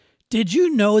Did you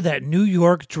know that New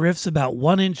York drifts about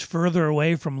 1 inch further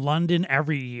away from London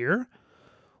every year?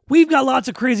 We've got lots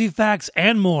of crazy facts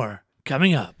and more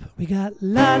coming up. We got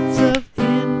lots of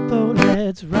info,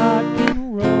 let's rock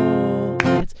and roll.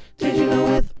 It's Did You Know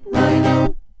with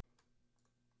Ryan-O.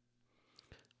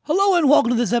 Hello and welcome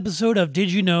to this episode of Did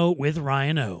You Know with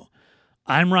Ryan-O.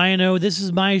 I'm Ryan-O, this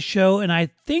is my show, and I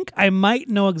think I might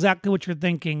know exactly what you're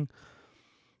thinking,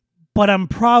 but I'm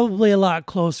probably a lot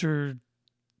closer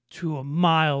to a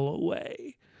mile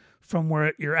away from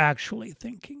where you're actually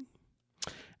thinking.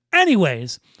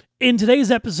 Anyways, in today's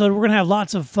episode, we're going to have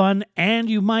lots of fun and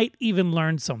you might even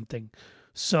learn something.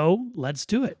 So let's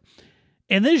do it.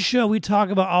 In this show, we talk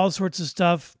about all sorts of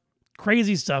stuff,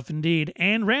 crazy stuff indeed,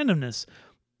 and randomness,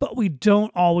 but we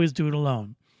don't always do it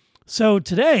alone. So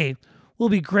today, we'll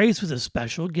be graced with a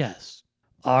special guest.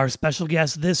 Our special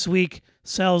guest this week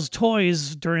sells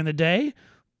toys during the day,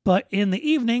 but in the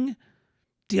evening,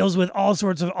 deals with all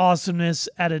sorts of awesomeness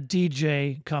at a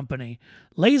DJ company.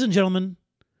 Ladies and gentlemen,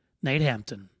 Nate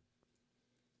Hampton.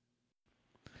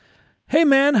 Hey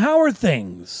man, how are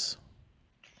things?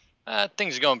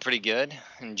 Things are going pretty good.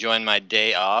 Enjoying my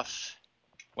day off.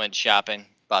 Went shopping,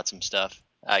 bought some stuff.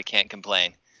 I can't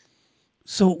complain.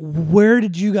 So where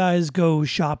did you guys go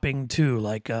shopping to?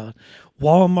 Like a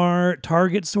Walmart,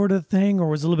 Target sort of thing, or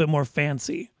was it a little bit more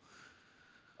fancy?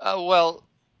 Well,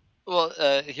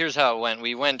 here's how it went.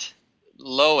 We went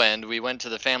low end. We went to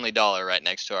the Family Dollar right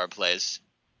next to our place.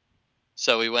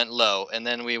 So we went low, and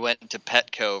then we went to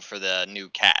Petco for the new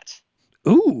cat.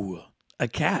 Ooh, a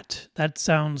cat. That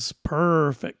sounds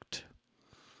perfect.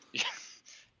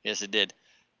 Yes, it did.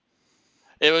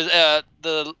 It was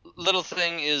the little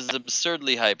thing is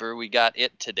absurdly hyper. We got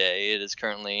it today. It is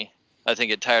currently, I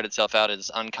think it tired itself out. It is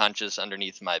unconscious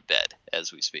underneath my bed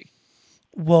as we speak.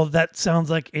 Well, that sounds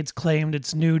like it's claimed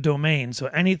its new domain. So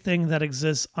anything that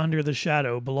exists under the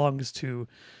shadow belongs to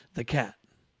the cat.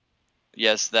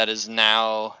 Yes, that is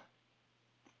now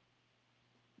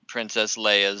Princess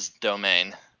Leia's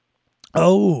domain.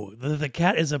 Oh, the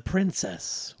cat is a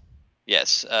princess.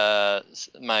 Yes,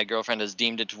 my girlfriend has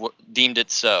deemed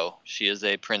it so. She is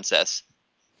a princess,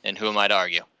 and who am I to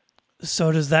argue?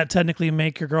 So does that technically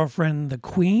make your girlfriend the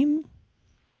queen?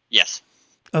 Yes.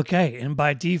 Okay, and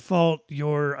by default,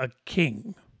 you're a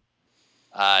king.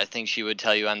 I think she would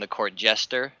tell you I'm the court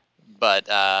jester, but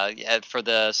for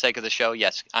the sake of the show,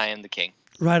 yes, I am the king.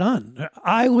 Right on.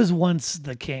 I was once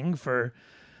the king for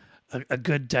a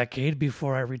good decade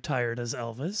before I retired as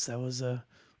Elvis. That was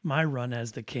my run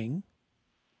as the king.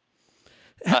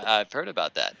 I've heard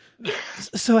about that.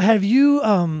 So have you...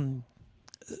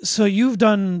 So you've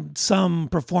done some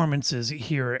performances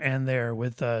here and there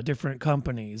with different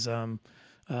companies.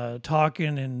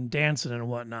 Talking and dancing and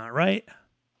whatnot, right?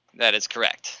 That is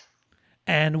correct.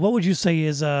 And what would you say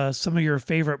is some of your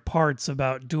favorite parts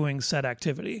about doing said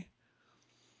activity?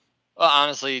 Well,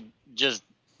 honestly, just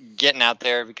getting out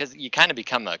there, because you kind of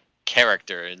become a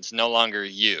character. It's no longer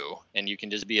you, and you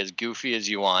can just be as goofy as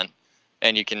you want,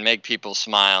 and you can make people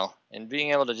smile, and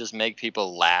being able to just make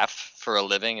people laugh for a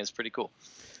living is pretty cool.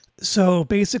 So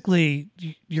basically,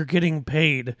 you're getting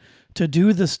paid to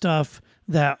do the stuff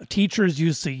that teachers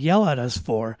used to yell at us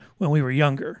for when we were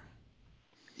younger.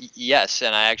 Yes,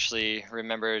 and I actually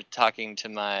remember talking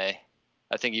to I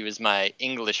think he was my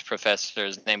English professor.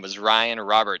 His name was Ryan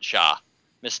Robert Shaw,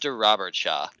 Mr. Robert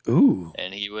Shaw. Ooh.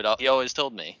 And he always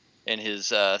told me in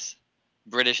his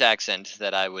British accent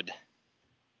that I would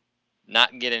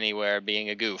not get anywhere being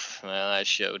a goof. Well, I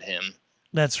showed him.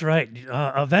 That's right.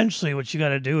 Eventually, what you got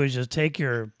to do is just take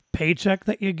your paycheck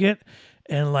that you get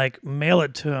and mail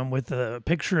it to him with a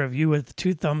picture of you with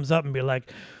 2 thumbs up and be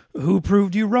like, who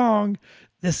proved you wrong?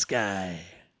 This guy.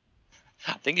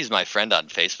 I think he's my friend on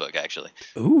Facebook, actually.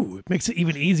 Ooh, it makes it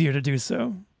even easier to do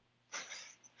so.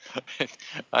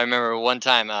 I remember one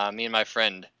time me and my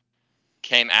friend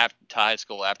came to high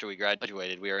school after we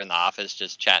graduated. We were in the office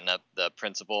just chatting up the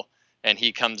principal, and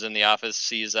he comes in the office,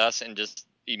 sees us, and just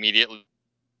immediately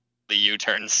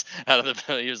U-turns out of the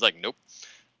building. He was like, nope.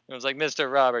 It was like, Mr.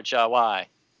 Robert Shaw, why?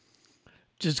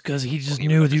 Just because he just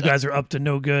knew you guys are up to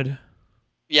no good.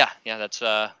 Yeah, that's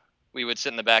we would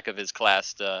sit in the back of his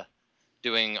class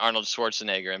doing Arnold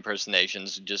Schwarzenegger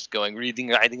impersonations, just going reading,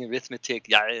 writing, arithmetic.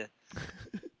 Yeah.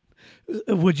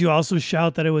 Would you also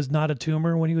shout that it was not a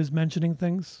tumor when he was mentioning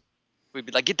things? We'd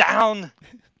be like, get down.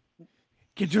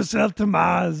 Get yourself to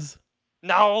Mars.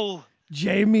 No.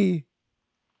 Jamie.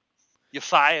 You're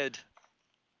fired.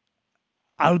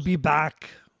 I'll be back.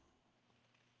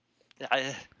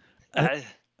 I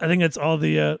think that's all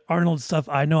the Arnold stuff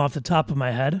I know off the top of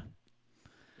my head.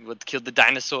 What killed the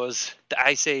dinosaurs? The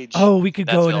Ice Age. Oh, we could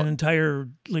That's go in all. an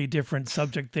entirely different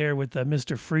subject there with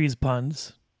Mr. Freeze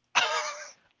puns.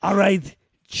 All right,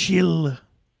 chill.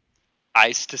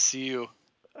 Ice to see you.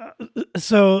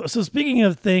 So speaking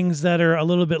of things that are a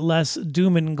little bit less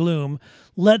doom and gloom,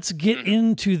 let's get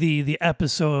into the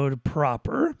episode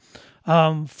proper.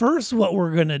 First, what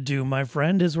we're going to do, my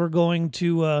friend, is we're going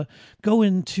to go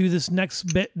into this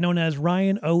next bit known as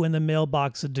Ryan O and the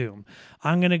Mailbox of Doom.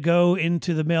 I'm going to go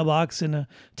into the mailbox and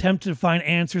attempt to find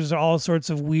answers to all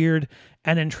sorts of weird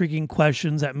and intriguing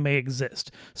questions that may exist.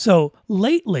 So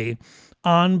lately,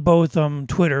 on both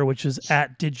Twitter, which is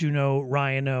at Did You Know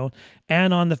Ryan O,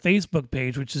 and on the Facebook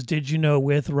page, which is Did You Know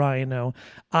with Ryan O,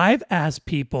 I've asked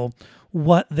people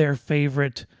what their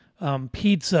favorite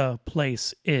pizza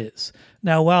place is.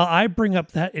 Now, while I bring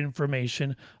up that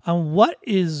information, what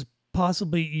is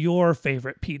possibly your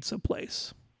favorite pizza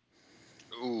place?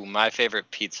 Ooh, my favorite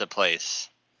pizza place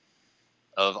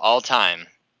of all time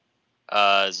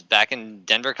is back in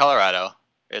Denver, Colorado.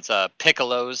 It's a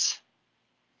Piccolo's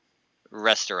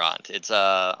restaurant. It's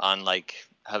on like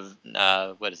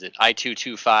what is it?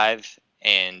 I-225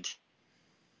 and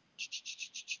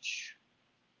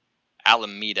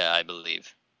Alameda, I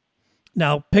believe.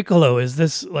 Now, Piccolo, is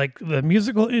this like the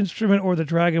musical instrument or the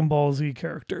Dragon Ball Z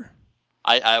character?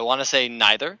 I want to say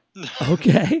neither.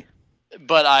 Okay.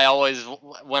 But I always,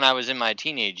 when I was in my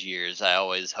teenage years, I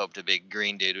always hoped a big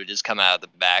green dude would just come out of the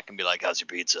back and be like, "How's your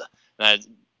pizza?"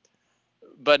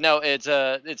 But no, it's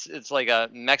like a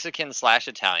Mexican /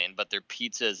 Italian, but their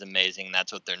pizza is amazing.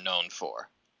 That's what they're known for.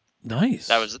 Nice.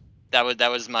 That was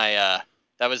my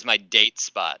date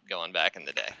spot going back in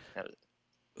the day.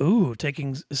 Ooh,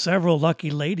 taking several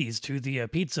lucky ladies to the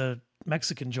pizza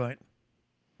Mexican joint.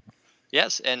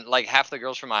 Yes, and like half the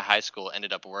girls from my high school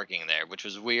ended up working there, which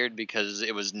was weird because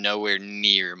it was nowhere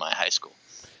near my high school.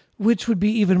 Which would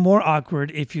be even more awkward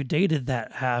if you dated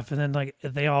that half and then like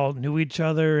they all knew each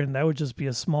other and that would just be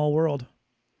a small world.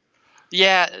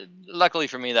 Yeah, luckily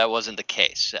for me, that wasn't the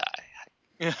case.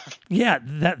 Yeah,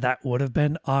 that would have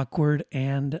been awkward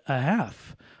and a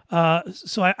half.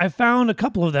 So I found a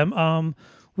couple of them.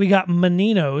 We got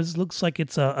Menino's. Looks like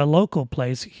it's a local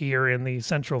place here in the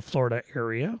Central Florida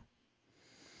area.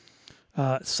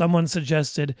 Someone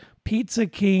suggested Pizza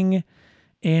King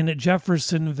in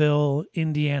Jeffersonville,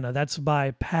 Indiana. That's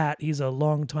by Pat. He's a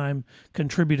longtime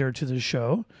contributor to the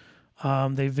show.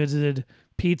 They visited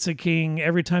Pizza King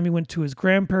every time he went to his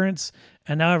grandparents,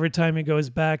 and now every time he goes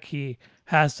back, he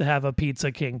has to have a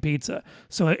Pizza King pizza.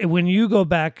 So when you go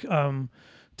back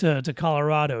to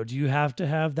Colorado, do you have to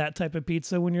have that type of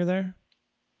pizza when you're there?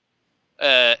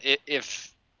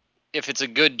 If it's a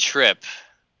good trip,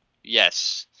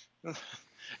 yes.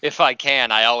 If I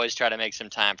can, I always try to make some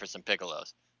time for some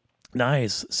Piccolos.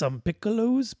 Nice. Some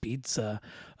Piccolo's pizza.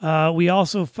 We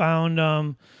also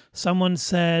found someone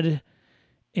said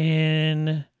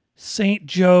in St.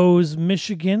 Joe's,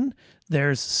 Michigan,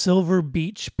 there's Silver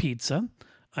Beach Pizza.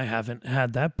 I haven't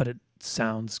had that, but it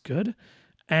sounds good.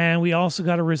 And we also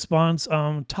got a response,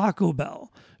 Taco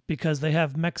Bell, because they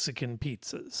have Mexican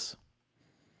pizzas.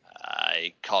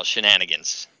 I call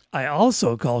shenanigans. I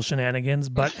also call shenanigans,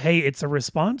 but hey, it's a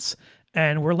response,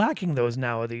 and we're lacking those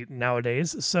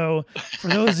nowadays. So for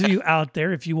those of you out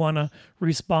there, if you want to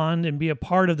respond and be a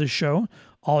part of the show,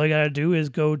 all you got to do is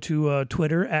go to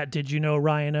Twitter at Did You Know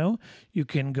Ryan O. You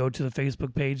can go to the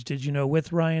Facebook page, Did You Know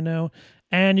with Ryan O.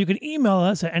 And you can email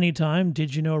us at any time,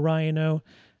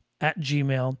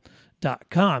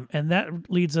 didyouknowryano@gmail.com. And that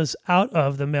leads us out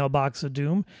of the Mailbox of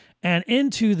Doom and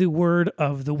into the word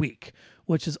of the week,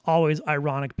 which is always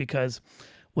ironic because,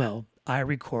 well, I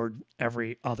record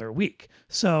every other week.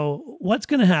 So what's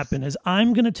going to happen is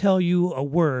I'm going to tell you a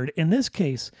word. In this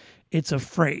case, it's a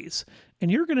phrase.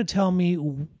 And you're going to tell me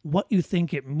what you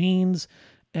think it means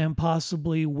and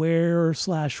possibly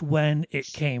where/when it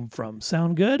came from.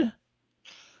 Sound good?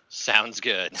 Sounds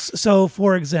good. So,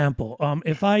 for example,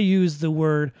 if I use the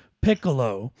word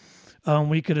piccolo,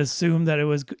 we could assume that it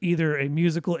was either a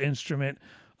musical instrument,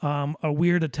 a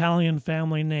weird Italian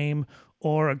family name,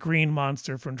 or a green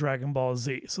monster from Dragon Ball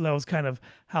Z. So that was kind of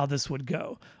how this would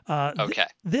go. Okay.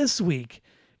 This week,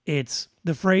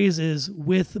 the phrase is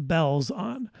with bells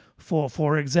on.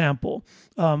 For example,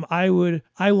 I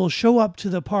will show up to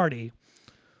the party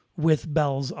with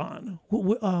bells on.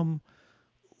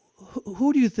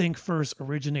 Who do you think first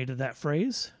originated that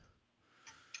phrase?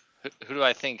 Who do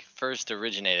I think first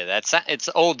originated that? It's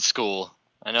old school.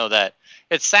 I know that.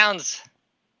 It's not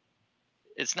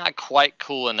quite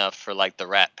cool enough for like the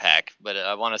Rat Pack, but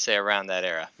I want to say around that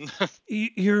era.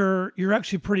 You're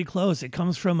actually pretty close. It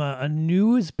comes from a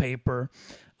newspaper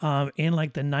in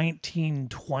like the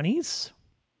 1920s.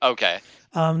 Okay.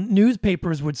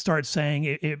 Newspapers would start saying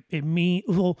it mean.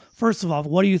 Well, first of all,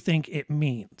 what do you think it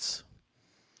means?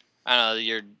 I don't know.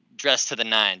 You're dressed to the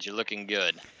nines. You're looking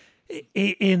good.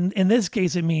 In this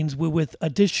case, it means with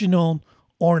additional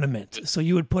ornament. So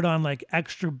you would put on like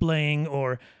extra bling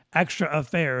or extra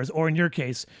affairs, or in your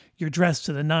case, you're dressed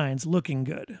to the nines, looking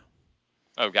good.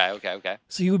 Okay.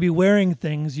 So you would be wearing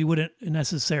things you wouldn't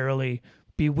necessarily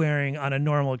be wearing on a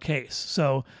normal case.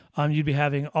 So you'd be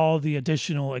having all the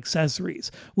additional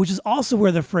accessories, which is also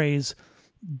where the phrase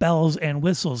bells and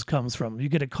whistles comes from. You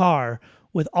get a car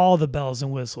with all the bells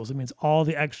and whistles. It means all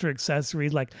the extra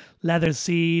accessories like leather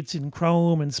seats and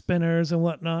chrome and spinners and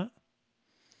whatnot.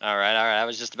 All right. I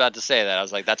was just about to say that. I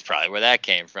was like, that's probably where that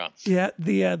came from. Yeah,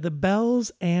 the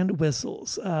bells and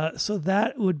whistles. So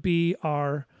that would be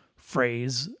our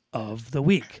phrase of the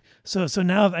week. So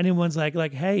now if anyone's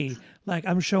like, hey, like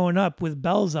I'm showing up with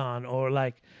bells on, or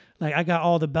like I got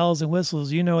all the bells and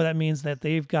whistles, you know that means that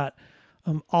they've got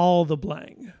all the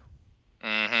bling.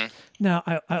 Mm-hmm. Now,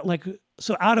 I like,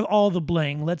 so out of all the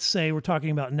bling, let's say we're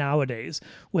talking about nowadays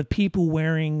with people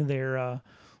wearing their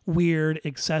weird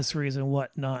accessories and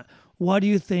whatnot. What do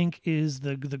you think is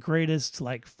the greatest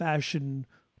like fashion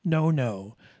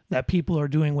no that people are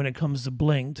doing when it comes to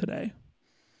bling today?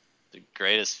 The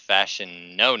greatest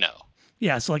fashion no.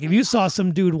 Yeah, so like if you saw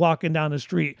some dude walking down the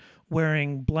street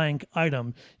wearing blank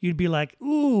item, you'd be like,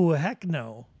 ooh, heck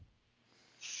no.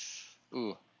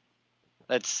 Ooh.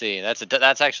 Let's see.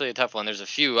 That's actually a tough one. There's a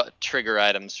few trigger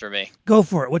items for me. Go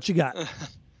for it. What you got?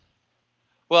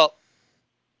 Well,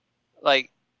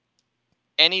 like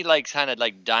any like kind of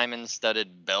like diamond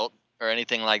studded belt or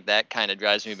anything like that kind of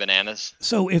drives me bananas.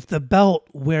 So if the belt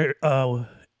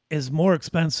is more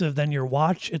expensive than your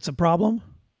watch, it's a problem?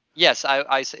 Yes,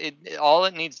 all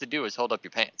it needs to do is hold up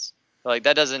your pants. Like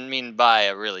that doesn't mean buy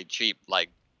a really cheap like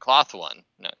cloth one.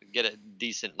 No, get a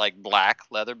decent like black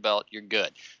leather belt. You're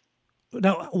good.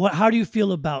 Now, how do you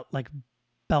feel about like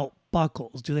belt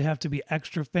buckles? Do they have to be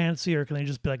extra fancy, or can they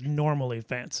just be like normally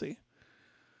fancy?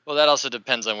 Well, that also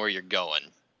depends on where you're going.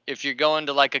 If you're going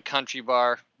to like a country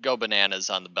bar, go bananas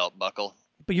on the belt buckle.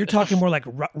 But you're talking more like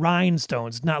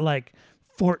rhinestones, not like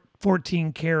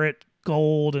 14 karat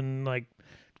gold and like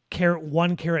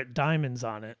 1 carat diamonds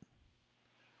on it.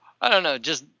 I don't know,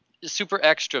 just super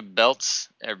extra belts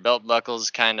or belt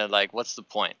buckles. Kind of like, what's the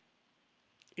point?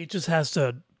 It just has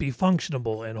to be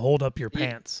functionable and hold up your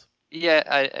pants.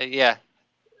 Yeah, yeah.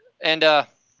 And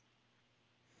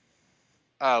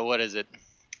what is it?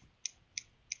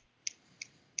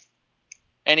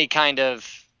 Any kind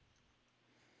of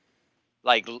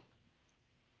like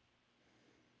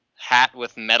hat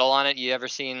with metal on it. You ever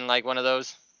seen like one of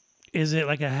those? Is it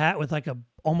like a hat with like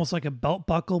almost like a belt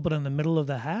buckle, but in the middle of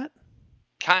the hat?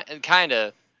 Kind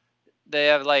of. They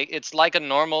have like, it's like a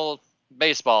normal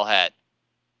baseball hat,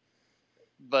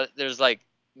 but there's like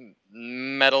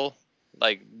metal,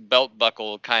 like belt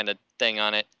buckle kind of thing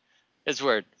on it. It's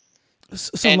weird.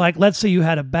 So like, let's say you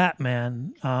had a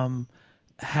Batman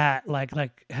hat,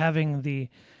 like having the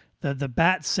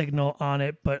bat signal on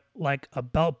it, but like a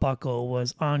belt buckle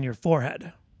was on your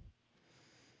forehead.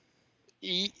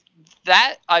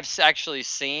 That I've actually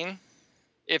seen.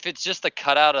 If it's just the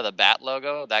cutout of the bat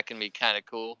logo, that can be kind of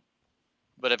cool.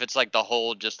 But if it's like the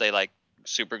whole, just they like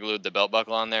super glued the belt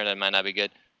buckle on there, that might not be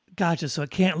good. Gotcha. So it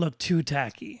can't look too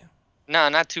tacky. No,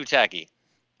 not too tacky.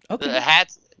 Okay. The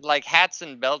hats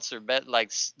and belts are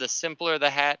like the simpler the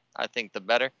hat, I think the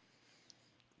better.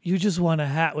 You just want a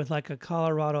hat with like a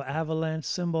Colorado Avalanche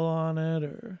symbol on it,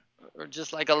 or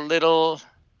just like a little,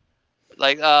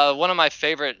 like one of my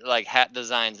favorite like hat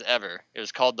designs ever. It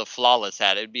was called the Flawless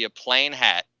hat. It'd be a plain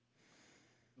hat,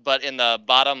 but in the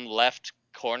bottom left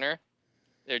corner,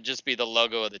 there'd just be the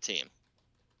logo of the team.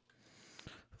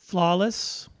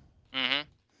 Flawless.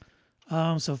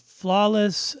 Mm-hmm. So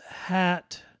Flawless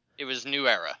hat. It was New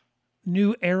Era.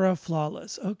 New Era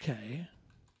Flawless. Okay.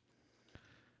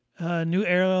 New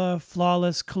Era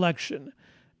Flawless collection.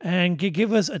 And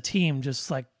give us a team, just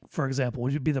like, for example,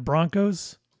 would it be the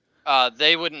Broncos?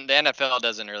 They wouldn't. The NFL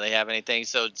doesn't really have anything.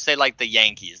 So say like the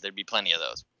Yankees. There'd be plenty of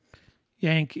those.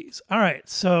 Yankees. All right.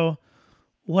 So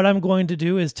what I'm going to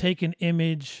do is take an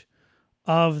image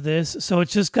of this. So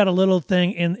it's just got a little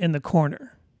thing in the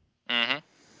corner.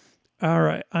 Mm-hmm. All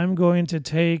right. I'm going to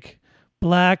take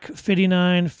black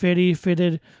 59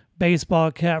 fitted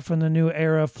baseball cap from the New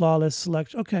Era Flawless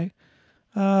selection. Okay.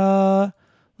 Let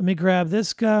me grab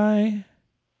this guy.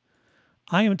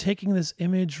 I am taking this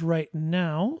image right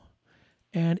now,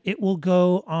 and it will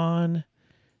go on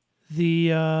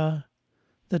the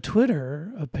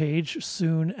Twitter page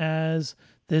soon as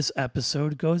this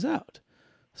episode goes out.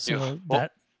 So Yeah. Well,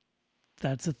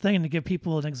 that's a thing to give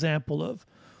people an example of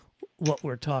what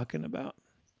we're talking about.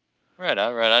 right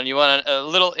on, right on. You want a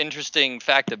little interesting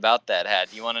fact about that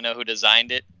hat? You want to know who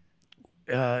designed it?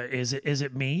 Is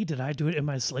it me? Did I do it in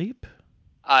my sleep?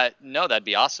 No, that'd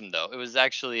be awesome though. It was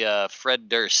actually Fred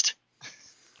Durst.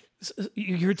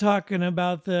 You're talking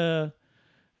about the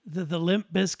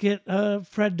Limp Bizkit,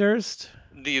 Fred Durst?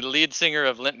 The lead singer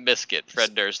of Limp Bizkit,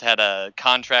 Fred Durst, had a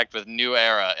contract with New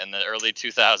Era in the early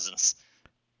 2000s.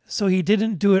 So he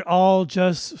didn't do it all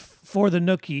just for the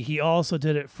Nookie. He also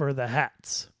did it for the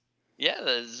hats.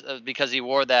 Yeah, because he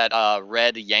wore that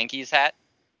red Yankees hat.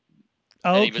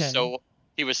 Okay. And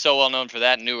he was so well known for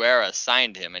that. New Era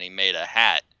signed him, and he made a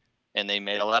hat, and they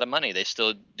made a lot of money. They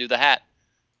still do the hat.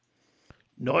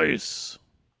 Nice.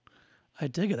 I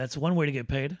dig it. That's one way to get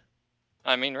paid.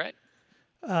 I mean, right?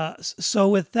 So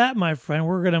with that, my friend,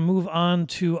 we're going to move on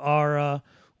to our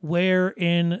where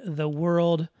in the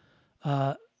world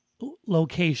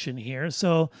location here.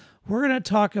 So we're going to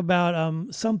talk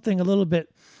about something a little bit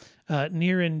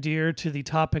near and dear to the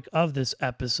topic of this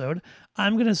episode.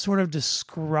 I'm going to sort of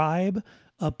describe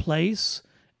a place,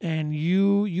 and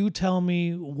you tell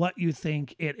me what you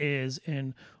think it is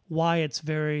and why it's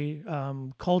very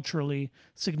culturally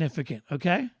significant,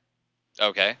 okay?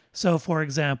 Okay. So, for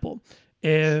example,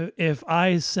 if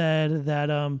I said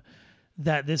that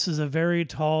that this is a very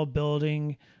tall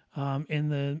building in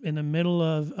the middle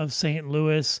of St.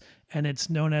 Louis, and it's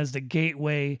known as the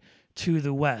Gateway to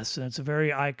the West, and it's a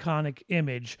very iconic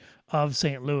image of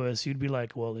St. Louis, you'd be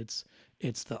like, well, it's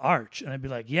the Arch, and I'd be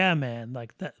like, yeah, man,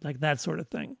 like that sort of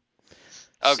thing.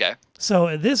 Okay.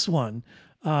 So this one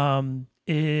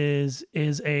is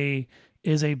a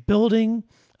building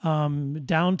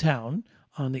downtown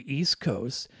on the East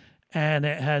Coast, and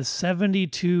it has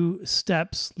 72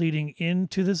 steps leading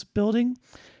into this building,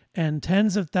 and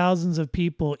tens of thousands of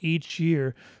people each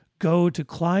year go to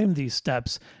climb these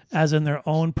steps as in their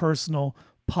own personal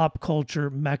pop culture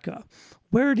mecca.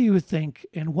 Where do you think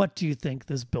and what do you think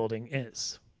this building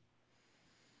is?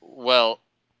 Well,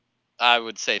 I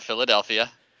would say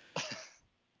Philadelphia.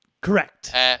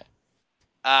 Correct.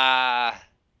 I'm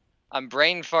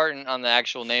brain farting on the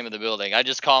actual name of the building. I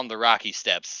just call them the Rocky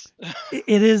Steps.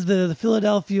 It is the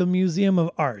Philadelphia Museum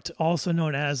of Art, also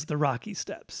known as the Rocky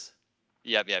Steps.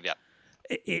 Yep.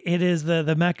 It is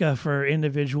the mecca for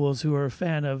individuals who are a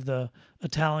fan of the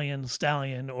Italian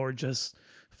stallion or just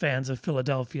fans of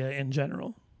Philadelphia in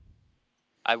general.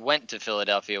 I went to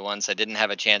Philadelphia once. I didn't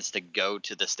have a chance to go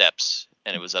to the steps,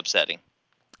 and it was upsetting.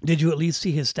 Did you at least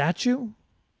see his statue?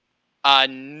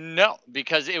 No,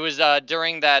 because it was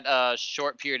during that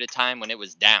short period of time when it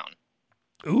was down.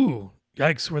 Ooh,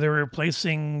 yikes! Were they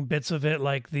replacing bits of it,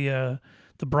 like the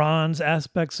bronze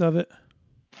aspects of it?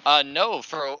 No,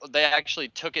 they actually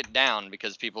took it down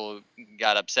because people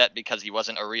got upset because he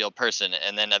wasn't a real person,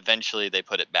 and then eventually they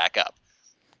put it back up.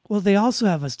 Well, they also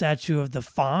have a statue of the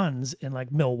Fonz in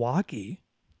like Milwaukee.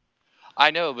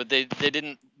 I know, but they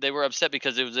didn't. They were upset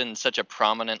because it was in such a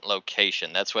prominent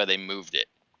location. That's why they moved it.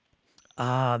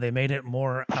 They made it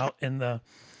more out in a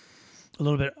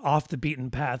little bit off the beaten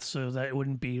path so that it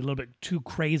wouldn't be a little bit too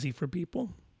crazy for people.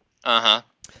 Uh-huh.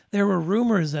 There were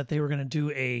rumors that they were going to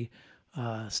do a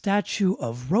statue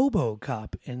of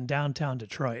RoboCop in downtown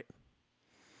Detroit.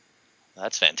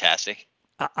 That's fantastic.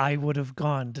 I would have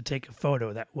gone to take a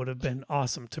photo. That would have been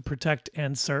awesome to protect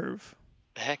and serve.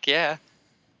 Heck yeah.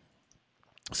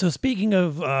 So speaking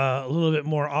of a little bit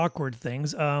more awkward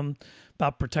things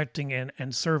about protecting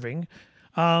and serving,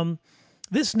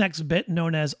 this next bit,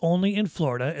 known as Only in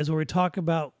Florida, is where we talk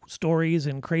about stories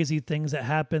and crazy things that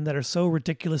happen that are so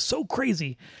ridiculous, so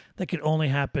crazy, that could only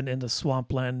happen in the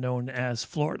swampland known as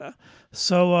Florida.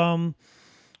 So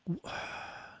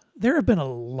there have been a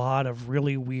lot of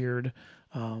really weird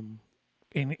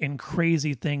and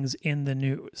crazy things in the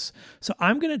news. So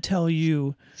I'm going to tell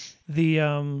you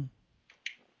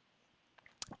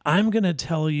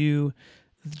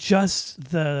just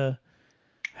the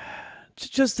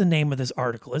name of this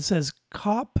article. It says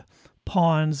cop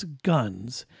pawns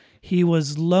guns. He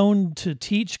was loaned to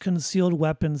teach concealed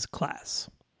weapons class.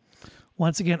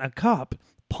 Once again, a cop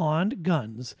pawned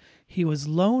guns. He was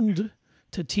loaned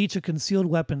to teach a concealed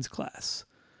weapons class.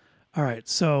 All right,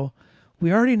 so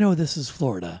we already know this is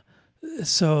Florida.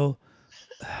 So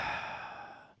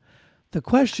the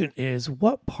question is,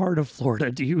 what part of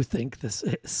Florida do you think this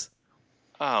is?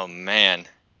 Oh, man.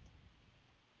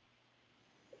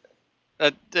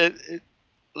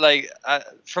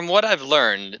 From what I've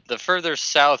learned, the further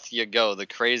south you go, the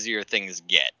crazier things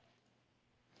get.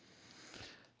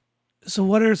 So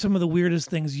what are some of the weirdest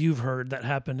things you've heard that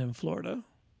happened in Florida?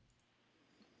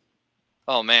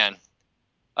 Oh man,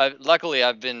 luckily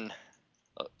I've been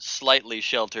slightly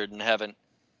sheltered and haven't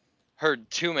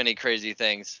heard too many crazy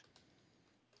things.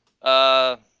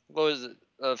 What was it?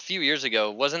 A few years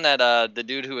ago? Wasn't that the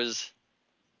dude who was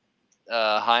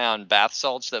high on bath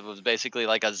salts that was basically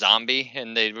like a zombie,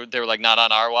 and they were like not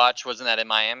on our watch? Wasn't that in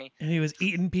Miami? And he was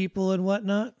eating people and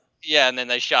whatnot. Yeah, and then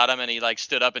they shot him, and he like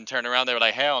stood up and turned around. They were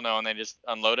like, "Hell no!" and they just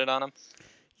unloaded on him.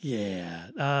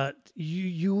 Yeah.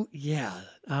 Yeah.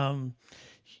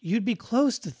 You'd be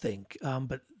close to think,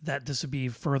 but that this would be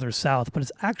further south. But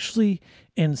it's actually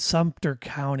in Sumter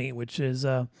County, which is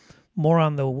more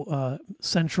on the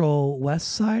central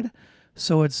west side.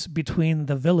 So it's between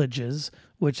the Villages,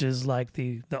 which is like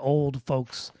the old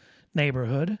folks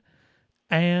neighborhood,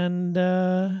 and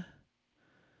it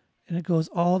goes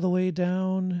all the way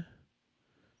down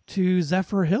to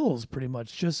Zephyr Hills, pretty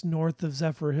much just north of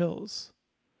Zephyr Hills.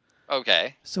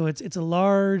 Okay. So it's a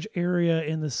large area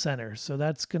in the center. So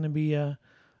that's going to be a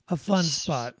fun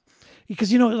spot.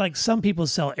 Because, like some people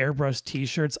sell airbrush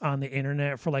T-shirts on the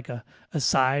internet for like a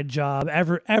side job.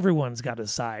 Everyone's got a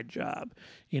side job.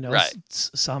 Right.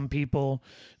 Some people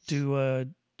do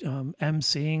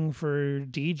emceeing for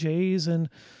DJs, and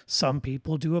some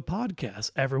people do a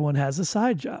podcast. Everyone has a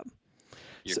side job.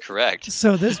 You're correct.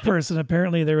 So this person,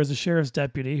 apparently there was a sheriff's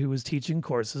deputy who was teaching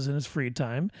courses in his free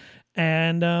time,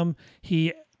 and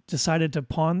he decided to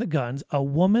pawn the guns. A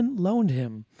woman loaned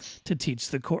him to teach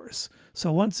the course.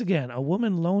 So once again, a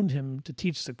woman loaned him to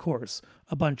teach the course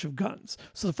a bunch of guns.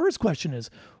 So the first question is,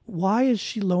 why is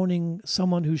she loaning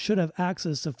someone who should have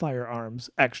access to firearms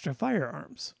extra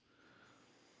firearms?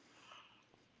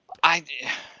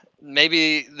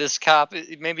 Maybe this cop,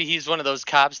 maybe he's one of those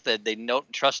cops that they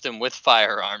don't trust him with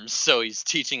firearms, so he's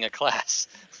teaching a class.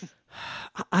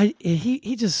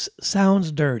 He just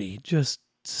sounds dirty. Just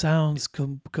sounds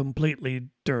completely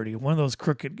dirty. One of those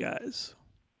crooked guys.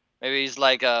 Maybe he's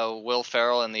like Will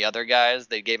Ferrell and the other guys.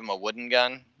 They gave him a wooden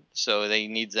gun, so he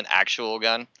needs an actual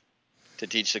gun to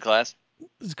teach the class.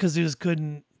 Because he just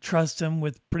couldn't trust him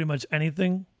with pretty much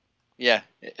anything. Yeah,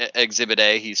 Exhibit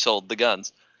A, he sold the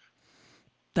guns.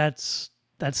 That's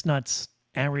nuts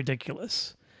and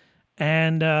ridiculous.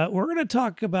 And we're going to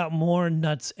talk about more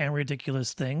nuts and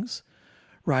ridiculous things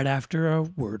right after a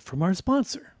word from our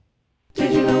sponsor.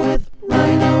 Did you know with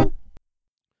Rhino?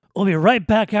 We'll be right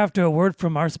back after a word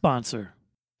from our sponsor.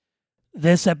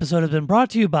 This episode has been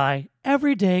brought to you by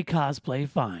Everyday Cosplay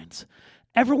Finds.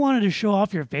 Ever wanted to show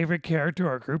off your favorite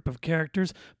character or group of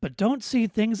characters, but don't see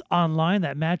things online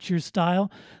that match your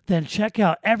style? Then check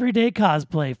out Everyday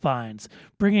Cosplay Finds,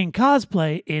 bringing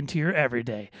cosplay into your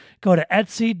everyday. Go to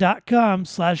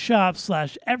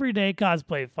etsy.com/shop/everyday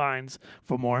cosplay finds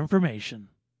for more information.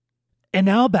 And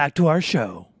now back to our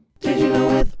show. Did you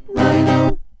know with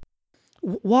Rhino?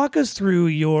 Walk us through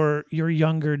your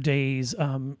younger days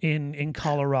in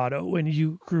Colorado when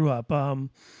you grew up.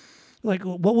 Like,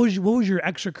 what was your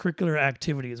extracurricular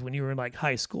activities when you were in like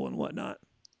high school and whatnot?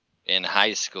 In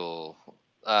high school,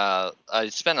 I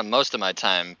spent most of my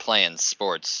time playing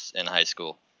sports in high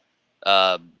school,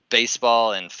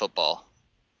 baseball and football.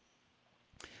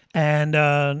 And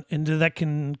did that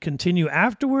continue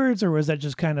afterwards, or was that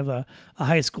just kind of a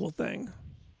high school thing?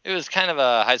 It was kind of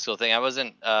a high school thing. I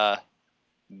wasn't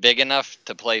big enough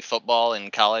to play football in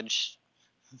college.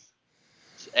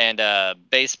 And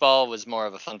baseball was more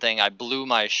of a fun thing. I blew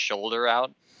my shoulder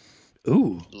out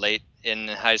late in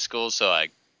high school, so I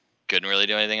couldn't really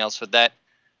do anything else with that.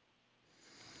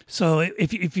 So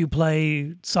if you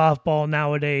play softball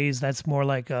nowadays, that's more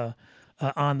like a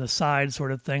on the side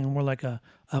sort of thing, more like a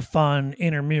fun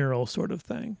intramural sort of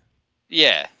thing.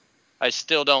 Yeah. I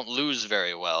still don't lose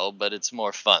very well, but it's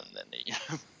more fun than me.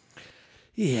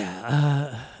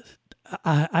 Yeah,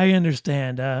 I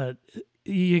understand.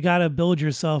 You got to build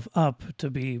yourself up to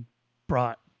be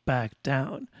brought back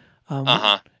down.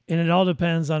 And it all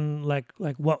depends on like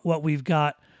what we've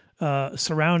got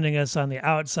surrounding us on the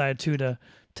outside too to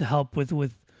help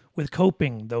with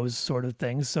coping those sort of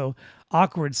things. So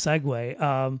awkward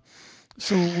segue.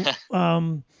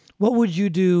 What would you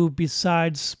do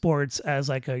besides sports as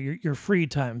like your free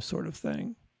time sort of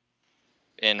thing?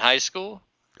 In high school?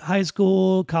 High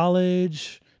school,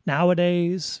 college,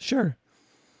 nowadays, sure.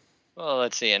 Well,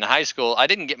 let's see. In high school, I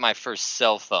didn't get my first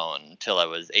cell phone until I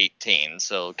was 18,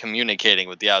 so communicating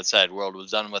with the outside world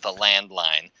was done with a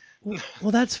landline.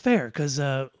 Well, that's fair, because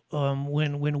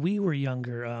when we were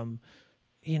younger,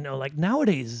 like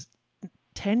nowadays,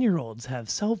 10-year-olds have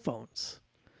cell phones.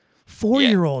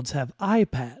 4-year-olds have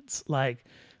iPads. Like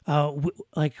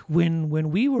when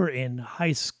we were in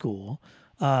high school,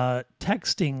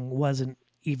 texting wasn't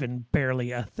even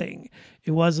barely a thing.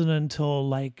 It wasn't until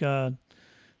like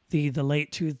the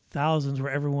late 2000s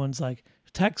where everyone's like,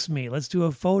 text me, let's do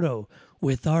a photo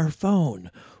with our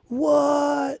phone.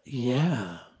 What?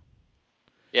 Yeah.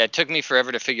 Yeah, it took me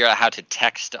forever to figure out how to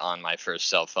text on my first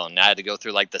cell phone. Now I had to go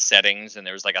through like the settings, and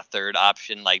there was like a third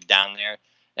option like down there,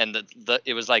 and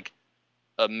it was like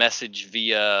a message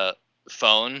via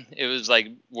phone. It was like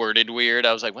worded weird.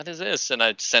 I was like, "What is this?" And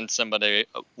I sent somebody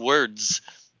words.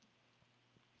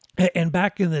 And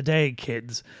back in the day,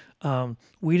 kids,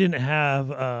 we didn't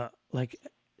have like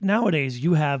nowadays.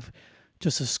 You have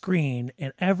just a screen,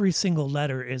 and every single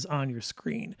letter is on your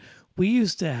screen. We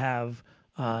used to have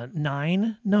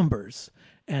 9 numbers,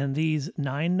 and these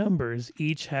 9 numbers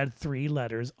each had 3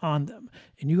 letters on them,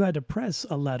 and you had to press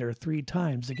a letter 3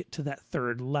 times to get to that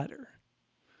third letter.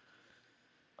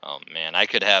 Oh man, I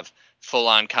could have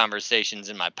full-on conversations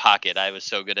in my pocket. I was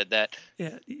so good at that.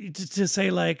 Yeah, to say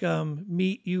like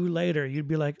meet you later, you'd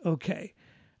be like, okay.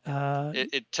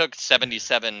 It took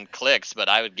 77 clicks, but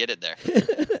I would get it there.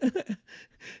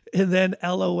 And then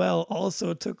LOL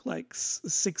also took like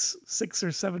six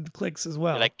or 7 clicks as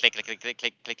well. Like click, click, click, click,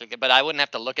 click, click, click. But I wouldn't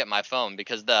have to look at my phone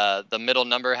because the middle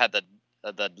number had the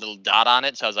little dot on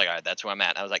it. So I was like, all right, that's where I'm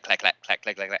at. I was like, clack, clack, clack,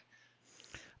 clack, clack, clack.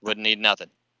 Wouldn't need nothing.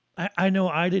 I know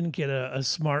I didn't get a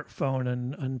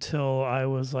smartphone until I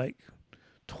was like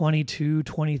 22,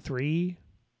 23.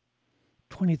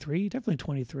 23, definitely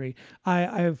 23.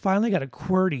 I finally got a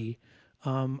QWERTY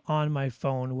on my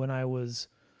phone when I was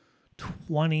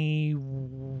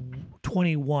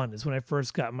 21 is when I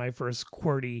first got my first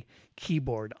QWERTY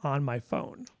keyboard on my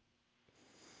phone.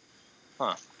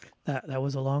 Huh. That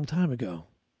was a long time ago.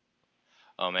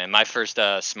 Oh man, my first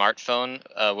smartphone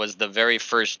was the very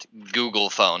first Google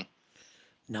phone.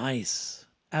 Nice.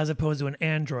 As opposed to an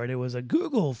Android, it was a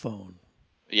Google phone.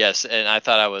 Yes, and I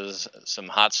thought I was some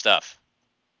hot stuff.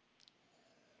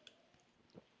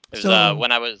 It was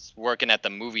when I was working at the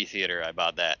movie theater, I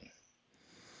bought that.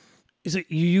 Is it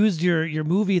you used your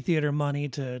movie theater money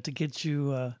to get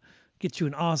you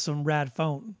an awesome rad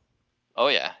phone? Oh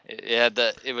yeah,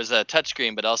 it was a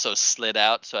touchscreen, but also slid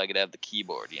out so I could have the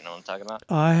keyboard. You know what I'm talking about?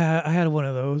 I had one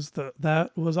of those.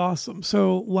 That was awesome.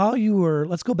 So while you were,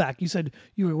 let's go back. You said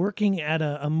you were working at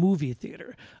a movie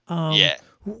theater. Yeah.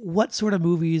 What sort of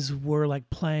movies were like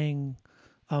playing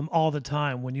all the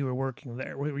time when you were working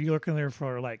there? Were you working there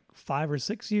for like 5 or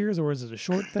 6 years, or was it a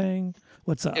short thing?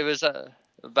 What's up? It was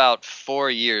about 4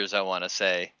 years, I want to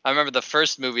say. I remember the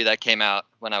first movie that came out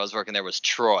when I was working there was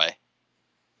Troy.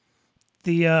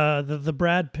 The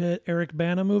Brad Pitt, Eric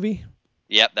Bana movie?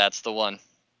 Yep, that's the one.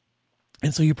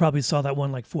 And so you probably saw that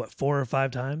one like, what, 4 or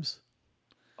 5 times?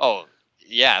 Oh,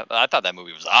 yeah. I thought that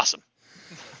movie was awesome.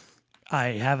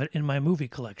 I have it in my movie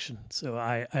collection, so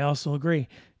I also agree.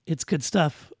 It's good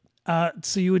stuff.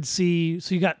 So you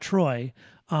got Troy.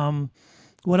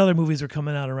 What other movies were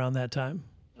coming out around that time?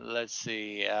 Let's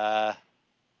see. The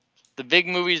big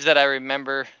movies that I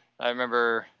remember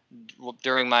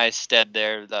during my stead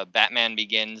there, the Batman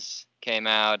Begins came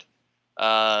out.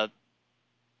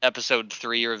 Episode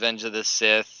 3, Revenge of the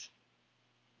Sith.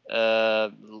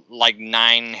 Like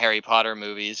 9 Harry Potter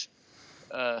movies.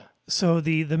 So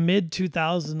the mid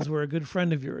 2000s were a good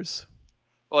friend of yours.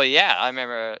 Well, yeah, I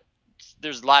remember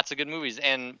there's lots of good movies,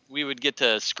 and we would get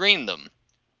to screen them.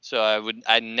 So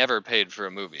I never paid for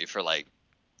a movie for like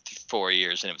 4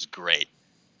 years, and it was great.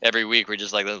 Every week we're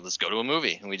just like, let's go to a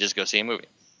movie, and we just go see a movie.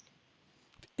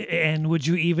 And would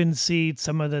you even see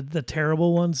some of the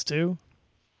terrible ones too?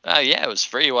 Yeah, it was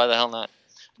free. Why the hell not?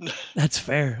 That's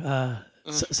fair.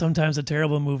 Sometimes a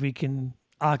terrible movie can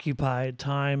occupy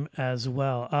time as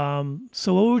well.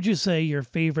 So what would you say your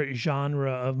favorite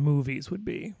genre of movies would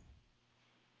be?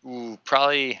 Ooh,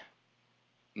 probably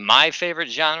my favorite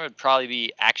genre would probably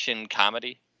be action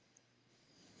comedy.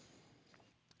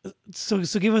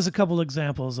 So give us a couple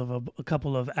examples of a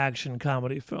couple of action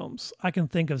comedy films. I can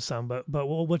think of some, but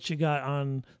what you got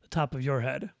on the top of your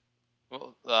head?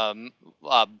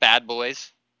 Well, Bad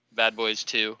Boys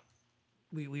 2.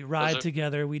 We ride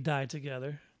together, we die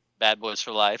together. Bad Boys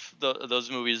for Life.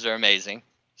 Those movies are amazing,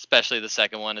 especially the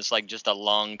second one. It's like just a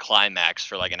long climax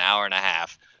for like an hour and a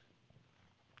half.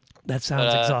 That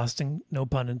sounds exhausting, no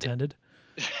pun intended.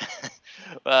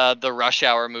 The Rush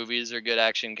Hour movies are good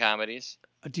action comedies.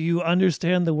 Do you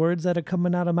understand the words that are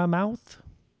coming out of my mouth?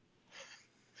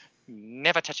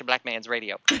 Never touch a black man's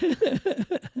radio.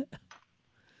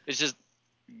 It's just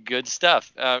good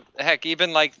stuff. Heck,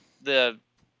 even like the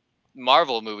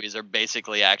Marvel movies are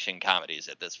basically action comedies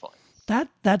at this point.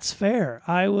 That's fair.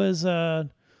 I was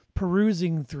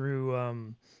perusing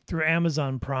through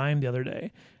Amazon Prime the other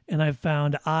day, and I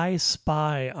found I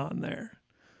Spy on there.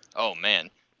 Oh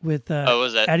man, with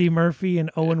was that Eddie Murphy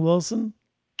and Owen Wilson.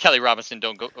 Kelly Robinson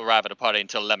don't arrive at a party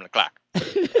until 11 o'clock.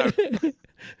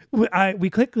 We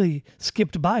quickly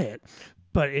skipped by it,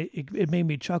 but it made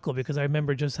me chuckle because I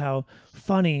remember just how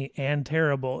funny and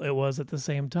terrible it was at the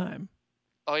same time.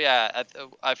 Oh yeah,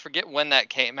 I forget when that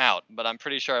came out, but I'm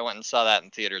pretty sure I went and saw that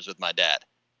in theaters with my dad.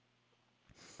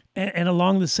 And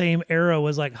along the same era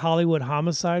was like Hollywood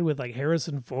Homicide with like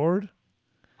Harrison Ford.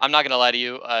 I'm not gonna lie to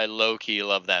you, I low key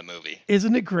love that movie.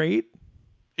 Isn't it great?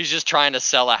 He's just trying to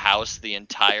sell a house the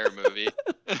entire movie.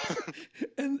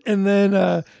 and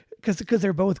then because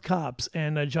they're both cops,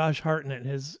 and Josh Hartnett,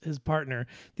 his partner,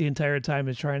 the entire time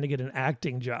is trying to get an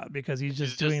acting job because he's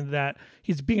just doing that.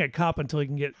 He's being a cop until he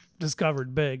can get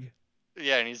discovered big.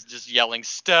 Yeah, and he's just yelling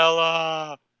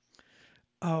Stella.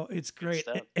 Oh, it's great.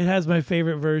 It has my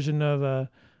favorite version of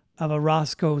a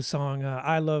Roscoe song.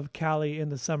 I love Cali in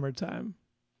the summertime.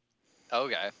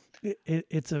 Okay.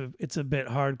 It's a bit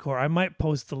hardcore. I might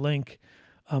post the link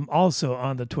also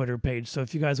on the Twitter page. So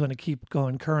if you guys want to keep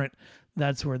going current,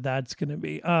 that's where that's going to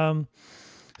be.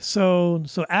 So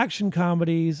action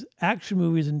comedies, action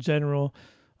movies in general.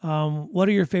 What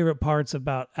are your favorite parts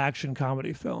about action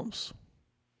comedy films?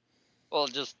 Well,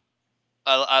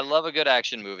 I love a good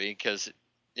action movie because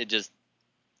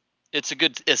it's a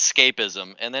good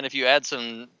escapism. And then if you add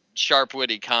some sharp,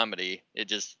 witty comedy, it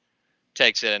just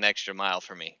takes it an extra mile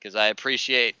for me because I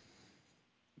appreciate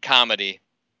comedy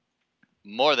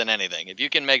more than anything. If you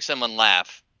can make someone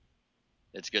laugh,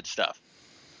 it's good stuff.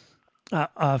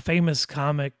 A famous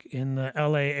comic in the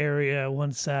LA area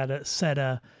once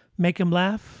said, make him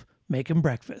laugh, make him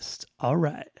breakfast. All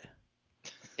right.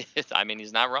 I mean,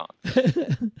 he's not wrong.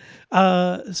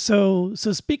 So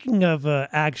speaking of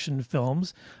action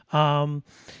films,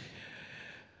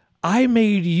 I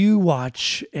made you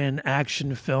watch an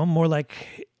action film, more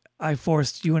like I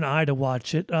forced you and I to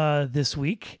watch it this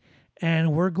week,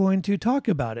 and we're going to talk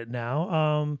about it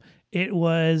now. It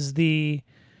was the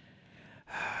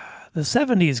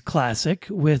 70s classic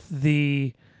with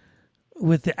the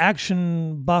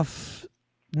action buff,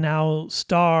 now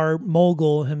star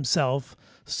mogul himself,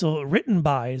 so written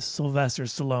by Sylvester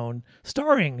Stallone,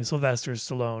 starring Sylvester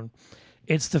Stallone.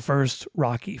 It's the first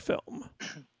Rocky film.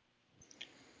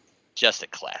 Just a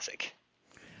classic.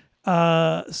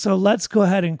 So let's go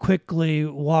ahead and quickly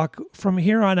walk from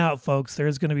here on out, folks.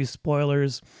 There's going to be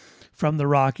spoilers from the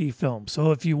Rocky film.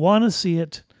 So if you want to see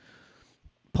it,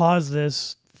 pause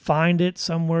this, find it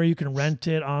somewhere you can rent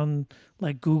it on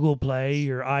like Google Play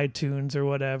or iTunes or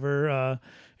whatever,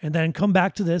 and then come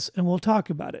back to this and we'll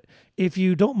talk about it. If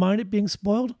you don't mind it being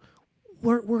spoiled,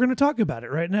 we're going to talk about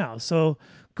it right now. So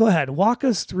go ahead, walk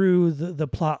us through the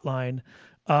plot line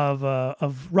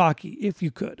of Rocky, if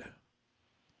you could.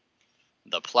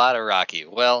 The plot of Rocky.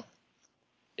 Well,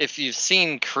 if you've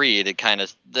seen Creed, it kind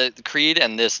of the Creed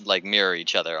and this like mirror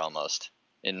each other almost,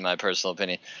 in my personal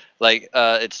opinion. Like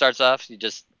it starts off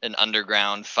just an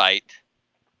underground fight.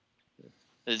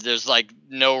 There's like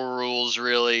no rules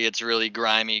really. It's really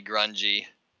grimy, grungy,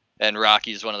 and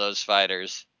Rocky's one of those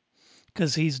fighters.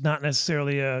 Because he's not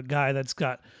necessarily a guy that's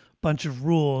got a bunch of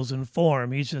rules and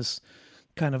form. He's just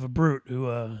kind of a brute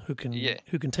who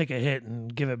can take a hit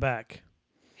and give it back.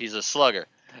 He's a slugger,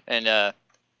 and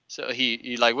so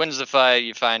he like wins the fight.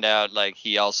 You find out like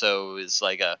he also is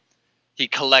like he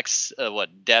collects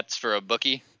debts for a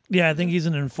bookie. Yeah, I think he's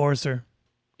an enforcer.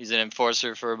 He's an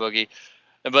enforcer for a bookie,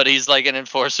 but he's like an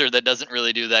enforcer that doesn't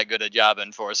really do that good a job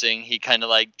enforcing. He kind of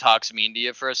like talks mean to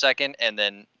you for a second and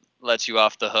then lets you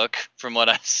off the hook from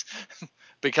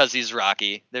because he's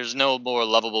Rocky. There's no more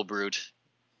lovable brute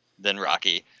than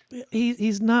Rocky.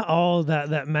 He's not all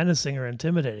that menacing or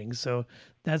intimidating. So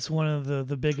that's one of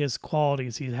the biggest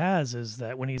qualities he has, is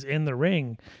that when he's in the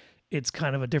ring, it's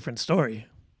kind of a different story.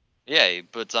 Yeah, he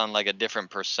puts on like a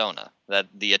different persona, that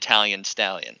the Italian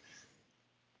Stallion.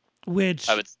 Which,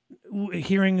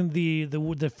 hearing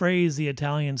the phrase "the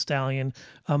Italian Stallion,"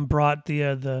 brought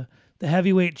the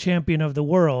heavyweight champion of the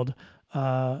world,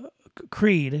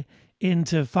 Creed,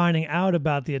 into finding out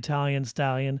about the Italian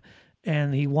Stallion,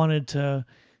 and he wanted to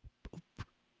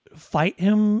fight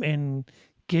him and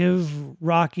give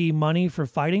Rocky money for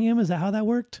fighting him. Is that how that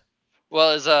worked?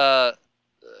 Well, as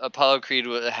Apollo Creed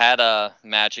had a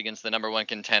match against the number one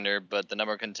contender, but the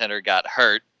number one contender got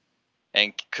hurt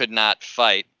and could not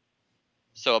fight.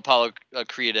 So Apollo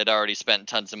Creed had already spent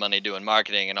tons of money doing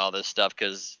marketing and all this stuff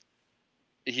because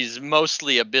he's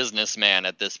mostly a businessman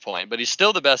at this point, but he's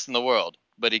still the best in the world.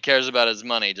 But he cares about his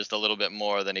money just a little bit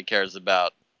more than he cares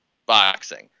about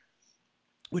boxing.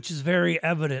 Which is very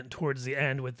evident towards the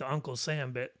end with the Uncle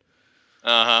Sam bit.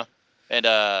 Uh-huh.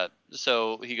 And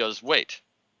so he goes, wait,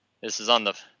 this is on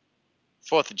the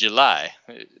 4th of July,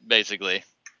 basically.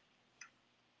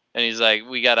 And he's like,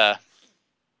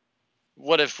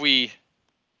 what if we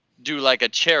do like a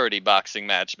charity boxing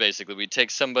match, basically? We take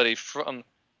somebody from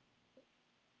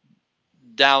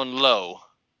down low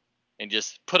and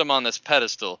just put them on this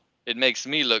pedestal. It makes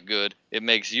me look good, it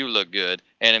makes you look good,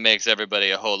 and it makes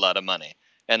everybody a whole lot of money.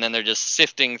 And then they're just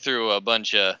sifting through a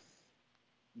bunch of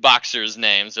boxers'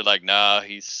 names. They're like, no,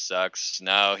 he sucks.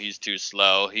 No, he's too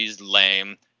slow. He's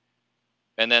lame.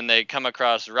 And then they come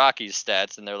across Rocky's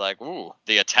stats, and they're like, ooh,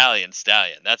 the Italian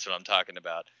Stallion. That's what I'm talking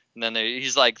about. And then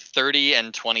he's like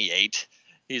 30-28.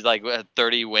 He's like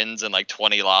 30 wins and like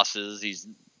 20 losses. He's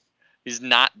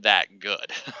not that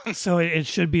good. So it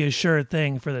should be a sure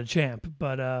thing for the champ,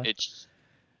 but it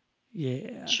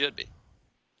should be.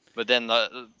 But then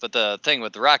the thing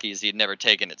with Rocky is he'd never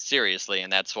taken it seriously,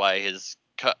 and that's why his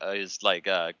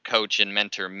coach and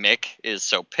mentor Mick is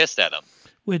so pissed at him.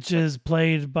 Which is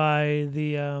played by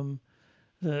the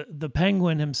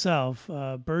Penguin himself,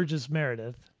 Burgess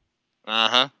Meredith.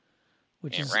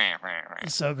 Which is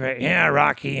so great. Yeah,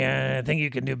 Rocky, I think you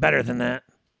can do better than that.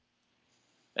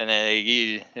 And then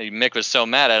Mick was so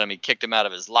mad at him, he kicked him out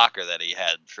of his locker that he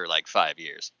had for like 5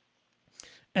 years.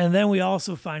 And then we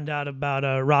also find out about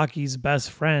Rocky's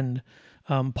best friend,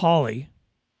 Paulie.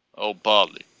 Oh,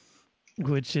 Paulie.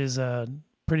 Which is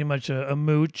pretty much a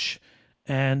mooch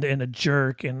and a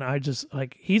jerk. And I just,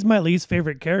 he's my least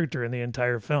favorite character in the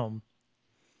entire film.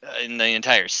 In the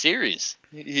entire series.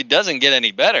 He doesn't get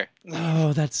any better.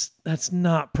 Oh, that's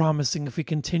not promising if we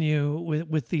continue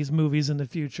with these movies in the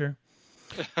future.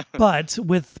 But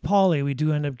with Paulie, we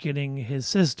do end up getting his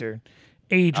sister,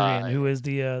 Adrian, who is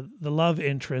the love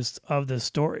interest of the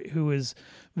story, who is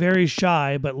very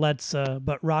shy, but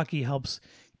Rocky helps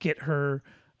get her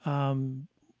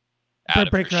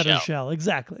break her out of her shell.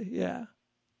 Exactly. Yeah.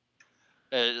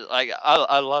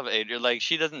 I love Adrian. Like,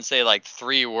 she doesn't say like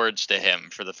 3 words to him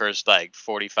for the first like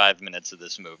 45 minutes of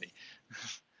this movie.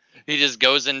 He just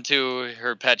goes into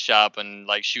her pet shop and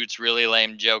like shoots really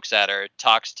lame jokes at her,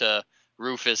 talks to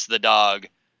Rufus the dog,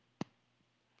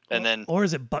 and then... Or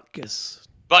is it Butkus?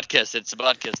 Butkus. It's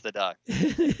Butkus the dog.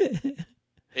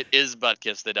 It is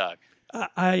Butkus the dog.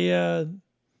 I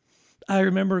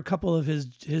remember a couple of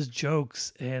his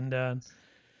jokes, and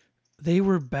they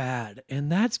were bad.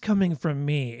 And that's coming from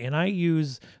me. And I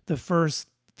use the first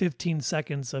 15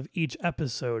 seconds of each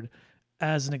episode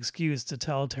as an excuse to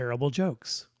tell terrible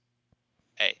jokes.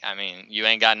 Hey, I mean, you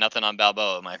ain't got nothing on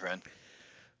Balboa, my friend.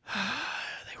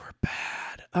 They were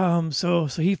bad. So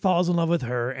he falls in love with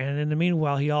her, and in the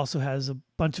meanwhile, he also has a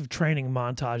bunch of training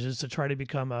montages to try to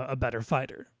become a better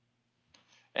fighter.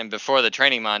 And before the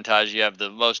training montage, you have the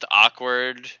most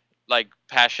awkward, like,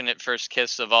 passionate first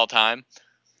kiss of all time.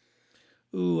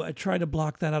 Ooh, I tried to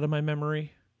block that out of my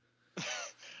memory.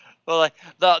 Well, like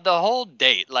the whole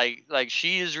date, like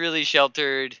she's really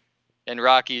sheltered, and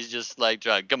Rocky's just like,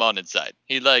 come on inside.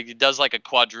 He does like a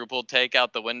quadruple take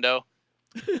out the window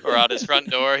or out his front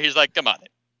door. He's like, come on in.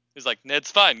 He's like,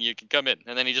 it's fine, you can come in.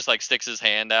 And then he just like sticks his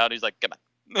hand out. He's like, come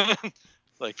on.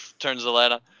 Like turns the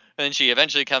light on. And then she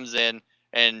eventually comes in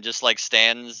and just like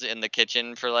stands in the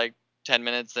kitchen for like 10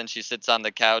 minutes. Then she sits on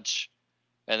the couch,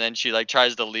 and then she like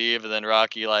tries to leave, and then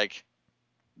Rocky like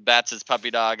bats his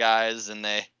puppy dog eyes, and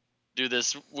they do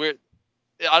this weird...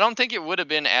 I don't think it would have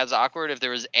been as awkward if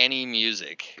there was any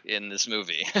music in this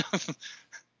movie.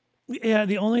 Yeah,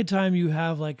 the only time you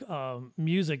have like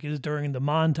music is during the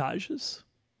montages.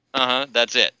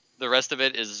 That's it. The rest of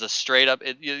it is a straight up...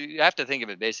 You have to think of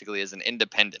it basically as an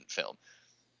independent film,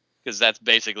 because that's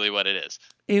basically what it is.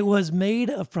 It was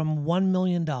made from $1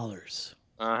 million.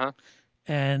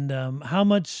 And how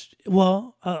much...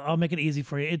 Well, I'll make it easy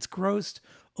for you. It's grossed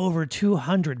over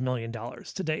 $200 million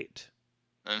to date.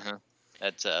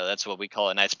 That's what we call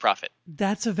a nice profit.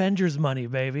 That's Avengers money,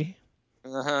 baby.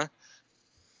 Of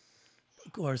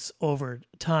course, over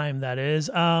time, that is.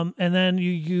 And then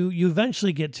you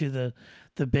eventually get to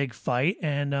the big fight,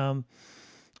 and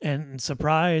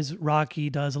surprise, Rocky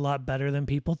does a lot better than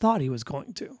people thought he was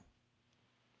going to.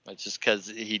 It's just because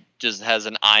he just has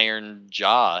an iron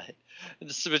jaw,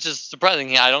 which is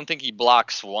surprising. I don't think he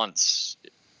blocks once.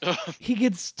 He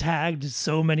gets tagged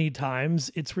so many times,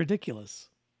 it's ridiculous.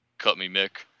 Cut me,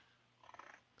 Mick.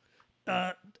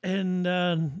 And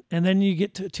then you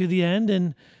get to the end,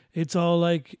 and it's all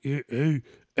like, hey,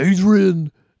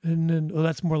 Adrian, and then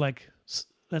that's more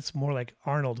like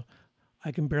Arnold.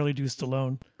 I can barely do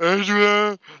Stallone.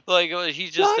 Adrian, like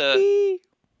he's just Rocky!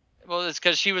 Well, it's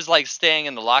because she was like staying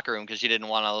in the locker room because she didn't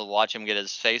want to watch him get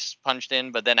his face punched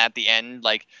in. But then at the end,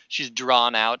 like she's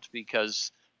drawn out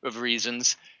because of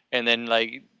reasons, and then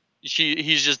like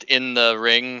he's just in the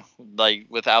ring like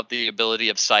without the ability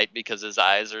of sight because his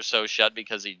eyes are so shut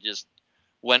because he just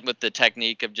went with the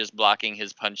technique of just blocking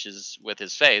his punches with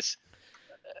his face.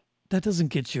 That doesn't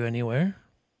get you anywhere.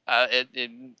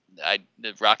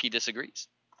 Rocky disagrees.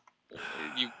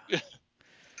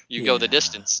 You go the Yeah.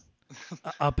 distance.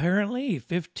 Apparently,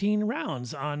 15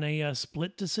 rounds on a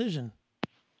split decision.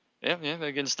 Yeah,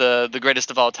 against the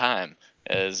greatest of all time,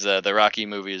 as the Rocky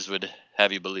movies would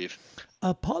have you believe.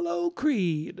 Apollo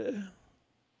Creed.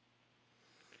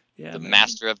 Yeah, The man.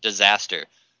 master of disaster.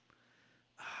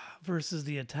 Versus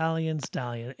the Italian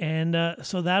Stallion, and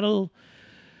so that'll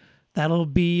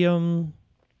be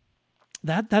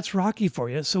that's Rocky for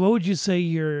you. So, what would you say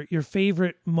your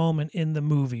favorite moment in the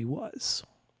movie was?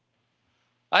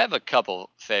 I have a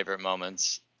couple favorite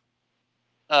moments.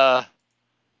 The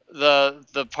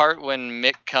part when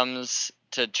Mick comes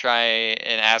to try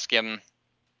and ask him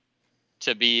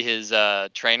to be his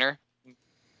trainer.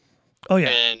 Oh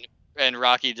yeah, And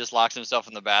Rocky just locks himself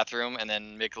in the bathroom, and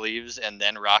then Mick leaves, and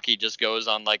then Rocky just goes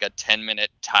on like a 10-minute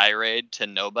tirade to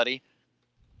nobody.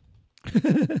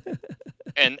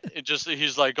 And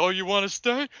he's like, "Oh, you want to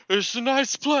stay? It's a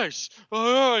nice place."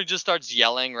 Oh, he just starts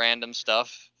yelling random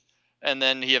stuff, and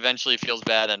then he eventually feels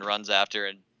bad and runs after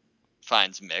and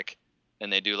finds Mick,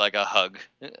 and they do like a hug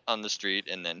on the street,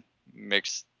 and then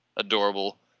Mick's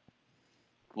adorable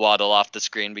waddle off the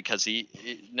screen because you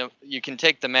can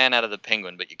take the man out of the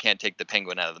penguin, but you can't take the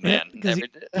penguin out of the man. because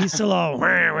he's still all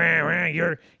wah, wah, wah.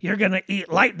 You're gonna eat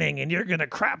lightning and you're gonna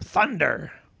crap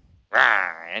thunder.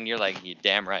 And you're like, you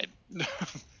damn right.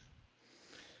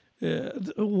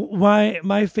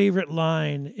 My favorite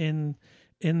line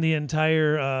in the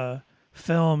entire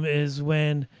film is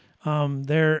when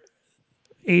they're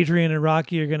Adrian and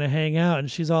Rocky are gonna hang out, and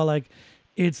she's all like,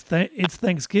 it's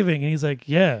Thanksgiving," and he's like,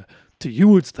 "Yeah, to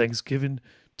you it's Thanksgiving,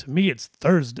 to me it's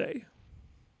Thursday."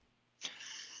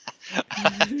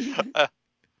 I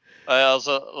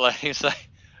also like, he's like,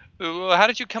 "Well, how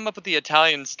did you come up with the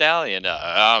Italian Stallion?"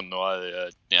 I don't know.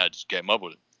 I just came up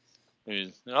with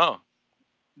it.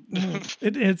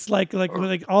 It's like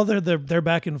all their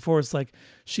back and forth. Like,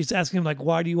 she's asking him like,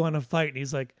 "Why do you want to fight?" And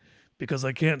he's like, "Because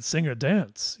I can't sing or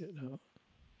dance."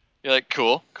 You're like,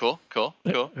 cool. All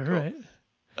right.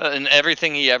 And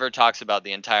everything he ever talks about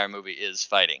the entire movie is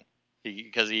fighting,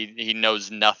 because he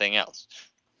knows nothing else.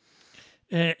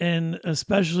 And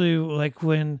especially like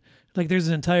when there's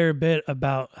an entire bit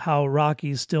about how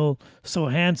Rocky's still so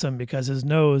handsome because his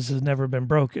nose has never been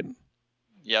broken.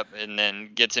 Yep, and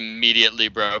then gets immediately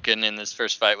broken in this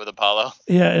first fight with Apollo.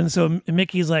 Yeah, and so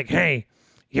Mickey's like, "Hey,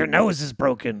 your nose is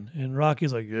broken," and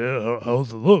Rocky's like, "Yeah,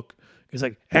 how's it look?" He's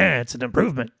like, "It's an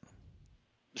improvement."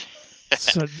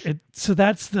 So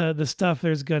that's the stuff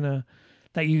that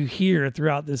you hear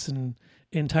throughout this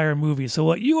entire movie. So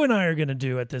what you and I are gonna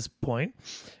do at this point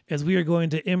is we are going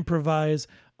to improvise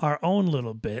our own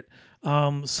little bit.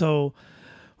 So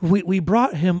we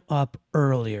brought him up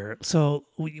earlier. So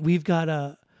we've got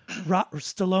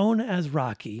Stallone as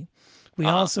Rocky. We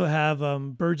also have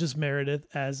Burgess Meredith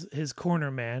as his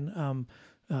corner man,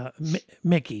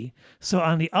 Mickey. So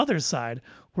on the other side,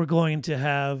 we're going to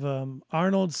have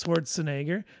Arnold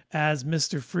Schwarzenegger as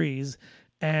Mr. Freeze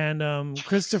and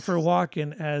Christopher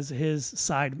Walken as his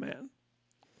sideman.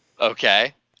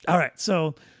 Okay. All right.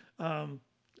 So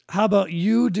how about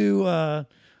you do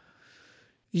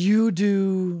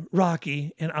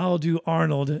Rocky and I'll do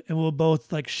Arnold, and we'll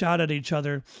both like shout at each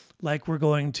other like we're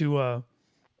going to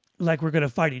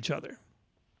fight each other.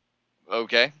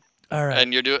 Okay. All right.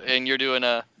 And you're doing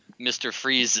a Mr.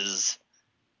 Freeze's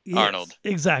Arnold.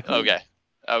 Yes, exactly.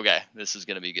 Okay. This is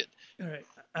gonna be good. All right.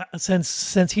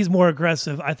 Since he's more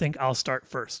aggressive, I think I'll start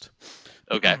first.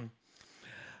 Okay.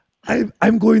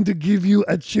 I'm going to give you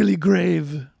a chili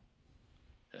grave.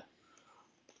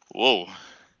 Whoa.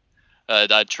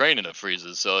 I train in a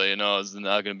freezer, so it's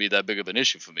not gonna be that big of an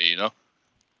issue for me.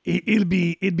 It'd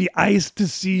be nice to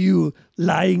see you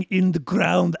lying in the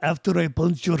ground after I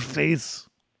punch your face.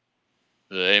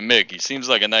 Hey Mick, he seems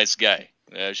like a nice guy.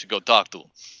 I should go talk to him.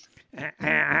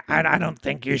 I don't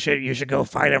think you should go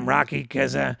fight him, Rocky,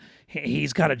 because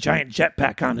he's got a giant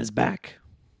jetpack on his back.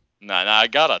 Nah, I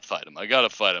gotta fight him.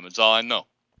 It's all I know.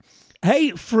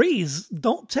 Hey, Freeze,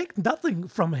 don't take nothing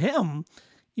from him.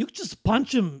 You just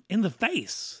punch him in the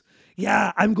face.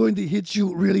 Yeah, I'm going to hit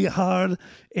you really hard,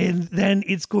 and then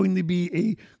it's going to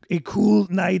be a cool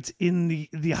night in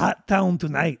the hot town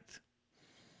tonight.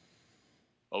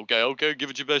 Okay, give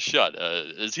it your best shot.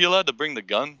 Is he allowed to bring the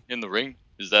gun in the ring?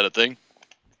 Is that a thing?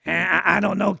 I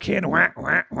don't know, kid,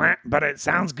 but it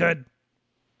sounds good.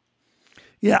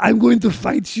 Yeah, I'm going to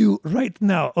fight you right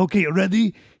now. Okay,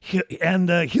 ready? Here, and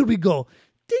here we go.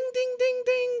 Ding, ding, ding,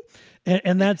 ding.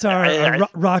 And that's our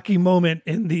Rocky moment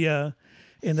in the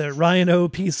Ryan O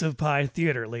Piece of Pie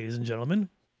Theater, ladies and gentlemen.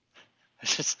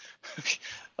 It's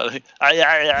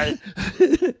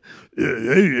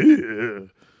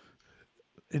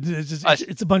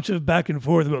a bunch of back and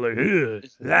forth, but like in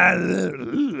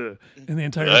the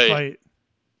entire fight.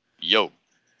 Yo.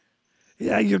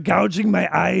 Yeah, you're gouging my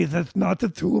eye. That's not a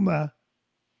tumor.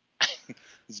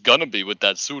 It's gonna be with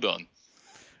that suit on.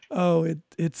 Oh,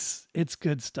 it's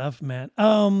good stuff, man.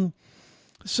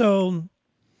 So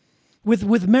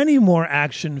with many more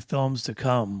action films to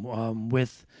come,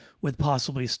 with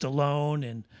possibly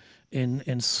Stallone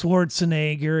and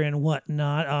Schwarzenegger and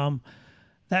whatnot,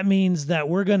 that means that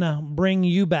we're gonna bring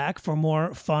you back for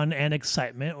more fun and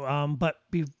excitement.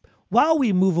 While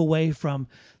we move away from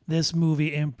this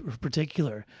movie in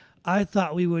particular, I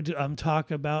thought we would talk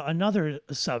about another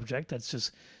subject that's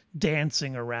just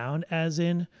dancing around, as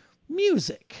in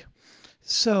music.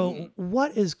 So,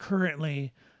 what is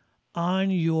currently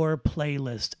on your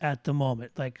playlist at the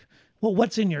moment? Like,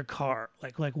 what's in your car?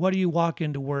 Like what do you walk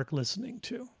into work listening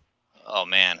to? Oh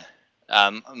man,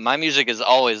 my music is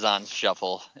always on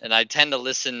shuffle, and I tend to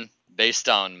listen based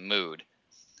on mood.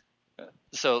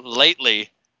 So lately,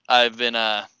 I've been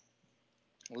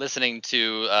listening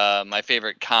to my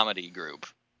favorite comedy group,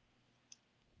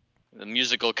 the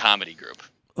musical comedy group.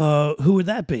 Who would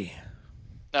that be?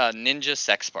 Ninja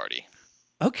Sex Party.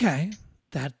 Okay,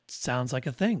 that sounds like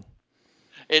a thing.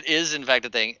 It is, in fact, a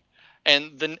thing.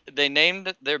 And they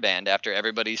named their band after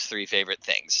everybody's three favorite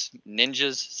things: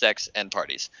 ninjas, sex, and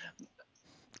parties.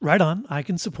 Right on. I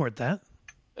can support that.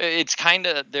 It's kind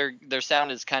of their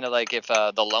sound is kind of like if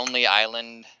the Lonely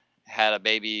Island had a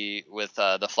baby with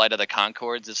the Flight of the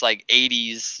Conchords. It's like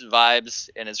 80s vibes,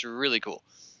 and it's really cool.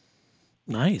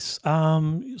 Nice.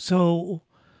 So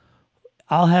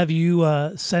I'll have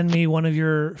you send me one of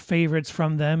your favorites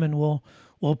from them, and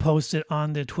we'll post it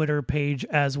on the Twitter page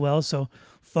as well, so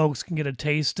folks can get a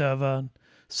taste of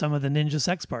some of the Ninja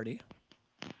Sex Party.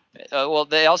 Well,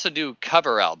 they also do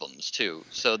cover albums too.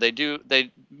 So they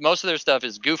most of their stuff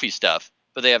is goofy stuff,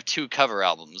 but they have two cover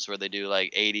albums where they do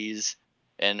like 80s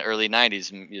and early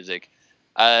 90s music.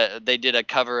 They did a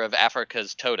cover of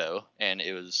Africa's Toto, and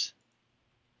it was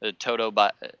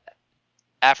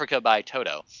Africa by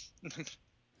Toto.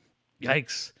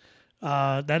 Yikes.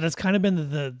 That has kind of been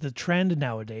the trend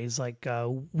nowadays. Like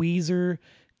Weezer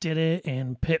did it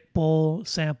and Pitbull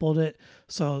sampled it.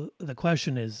 So the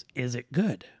question is it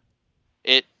good?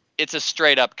 It's a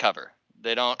straight up cover.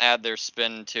 They don't add their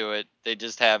spin to it. They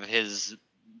just have his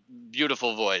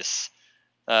beautiful voice.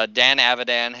 Dan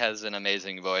Avidan has an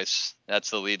amazing voice.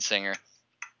 That's the lead singer.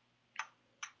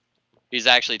 He's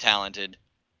actually talented.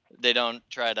 They don't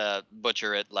try to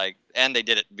butcher it and they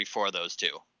did it before those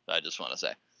two. I just want to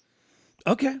say.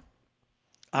 Okay.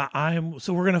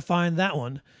 So we're gonna find that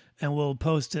one and we'll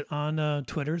post it on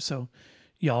Twitter so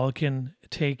y'all can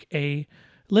take a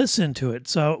listen to it.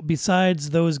 So besides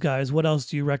those guys, what else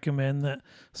do you recommend that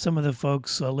some of the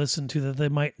folks listen to that they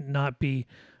might not be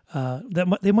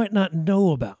they might not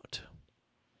know about?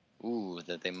 Ooh,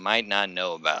 that they might not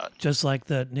know about. Just like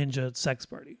the Ninja Sex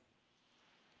Party.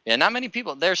 Yeah, not many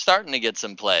people. They're starting to get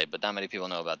some play, but not many people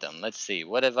know about them. Let's see.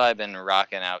 What have I been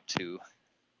rocking out to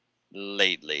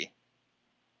lately?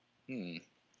 A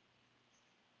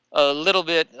little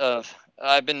bit of.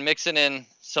 I've been mixing in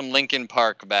some Linkin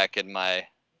Park back in my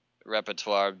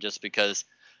repertoire just because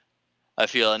I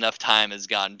feel enough time has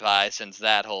gone by since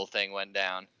that whole thing went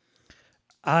down.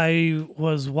 I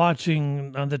was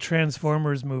watching the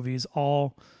Transformers movies,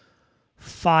 all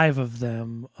 5 of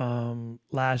them,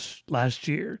 last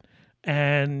year,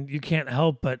 and you can't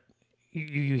help but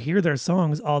you hear their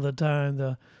songs all the time.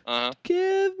 The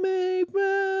 "Give me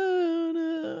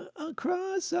room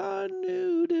across our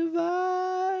new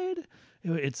divide."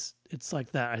 It's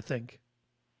like that, I think.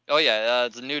 Oh yeah,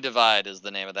 "The New Divide" is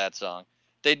the name of that song.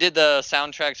 They did the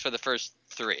soundtracks for the first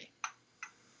 3.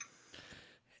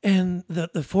 And the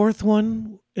 4th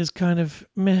one is kind of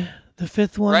meh. The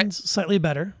 5th one's slightly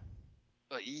better.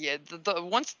 Yeah, the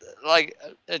once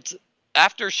it's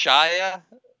after Shia,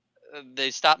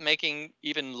 they stopped making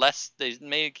even less. They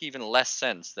make even less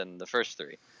sense than the first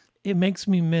 3. It makes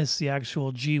me miss the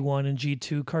actual G1 and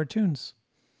G2 cartoons.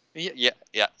 Yeah,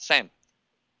 same.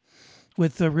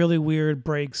 With the really weird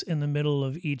breaks in the middle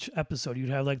of each episode, you'd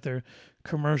have like their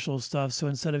commercial stuff. So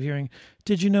instead of hearing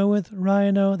 "Did you know" with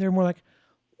Ryan O, they're more like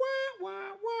 "Wah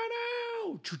wah wah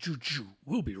now, choo choo choo.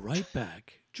 We'll be right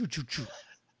back, choo choo choo."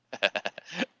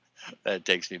 That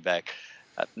takes me back.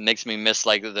 Makes me miss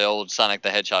like the old Sonic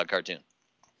the Hedgehog cartoon.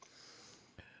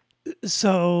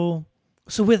 So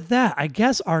with that, I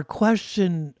guess our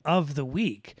question of the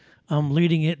week,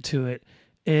 leading it to it,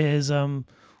 is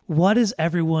what is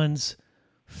everyone's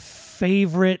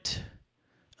favorite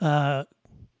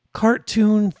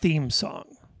cartoon theme song?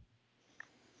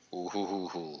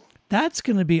 Ooh. That's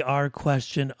going to be our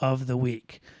question of the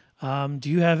week. Do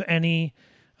you have any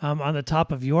on the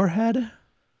top of your head?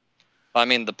 I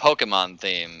mean, the Pokemon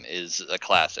theme is a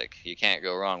classic. You can't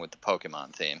go wrong with the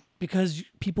Pokemon theme. Because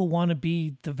people want to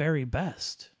be the very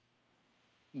best.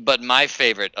 But my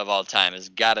favorite of all time has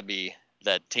got to be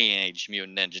the Teenage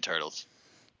Mutant Ninja Turtles.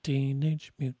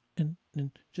 Teenage Mutant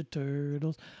Ninja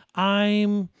Turtles.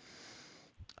 I'm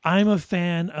a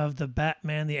fan of the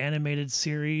Batman the animated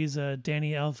series.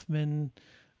 Danny Elfman,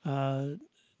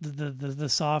 the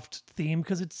soft theme,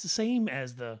 because it's the same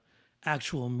as the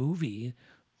actual movie,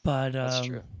 but That's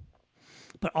true.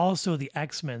 But also the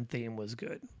X-Men theme was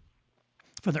good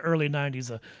for the early '90s.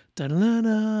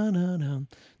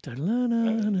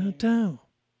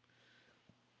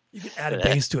 You could add a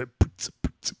bass to it.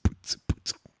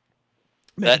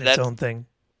 Making its own thing.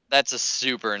 That's a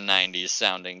super 90s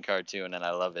sounding cartoon, and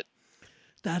I love it.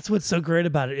 That's what's so great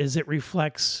about it, is it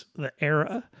reflects the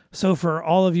era. So for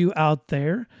all of you out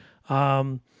there,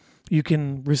 you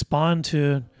can respond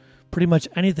to pretty much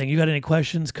anything. You got any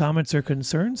questions, comments, or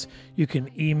concerns, you can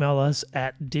email us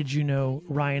at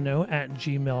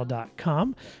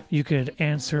didyouknowrhino@gmail.com. You could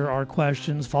answer our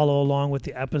questions, follow along with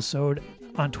the episode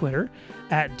on Twitter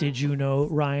at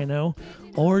didyouknowrhino,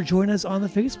 or join us on the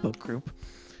Facebook group,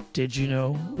 Did You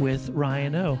Know with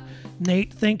Ryan O.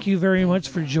 Nate, thank you very much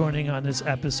for joining on this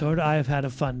episode. I have had a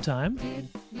fun time.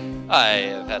 I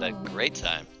have had a great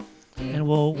time. And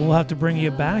we'll have to bring you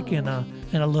back in a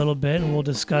little bit, and we'll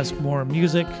discuss more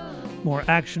music, more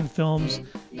action films,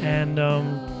 and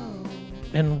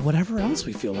whatever else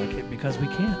we feel like it, because we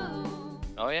can.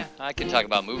 Oh yeah, I can talk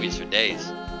about movies for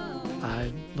days.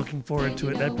 I'm looking forward to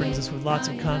it. That brings us with lots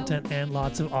of content and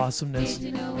lots of awesomeness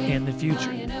in the future.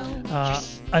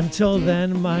 Until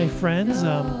then, my friends,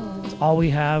 that's all we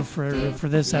have for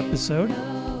this episode.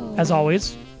 As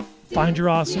always, find your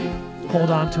awesome,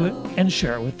 hold on to it, and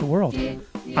share it with the world.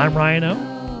 I'm Ryan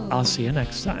O. I'll see you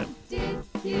next time.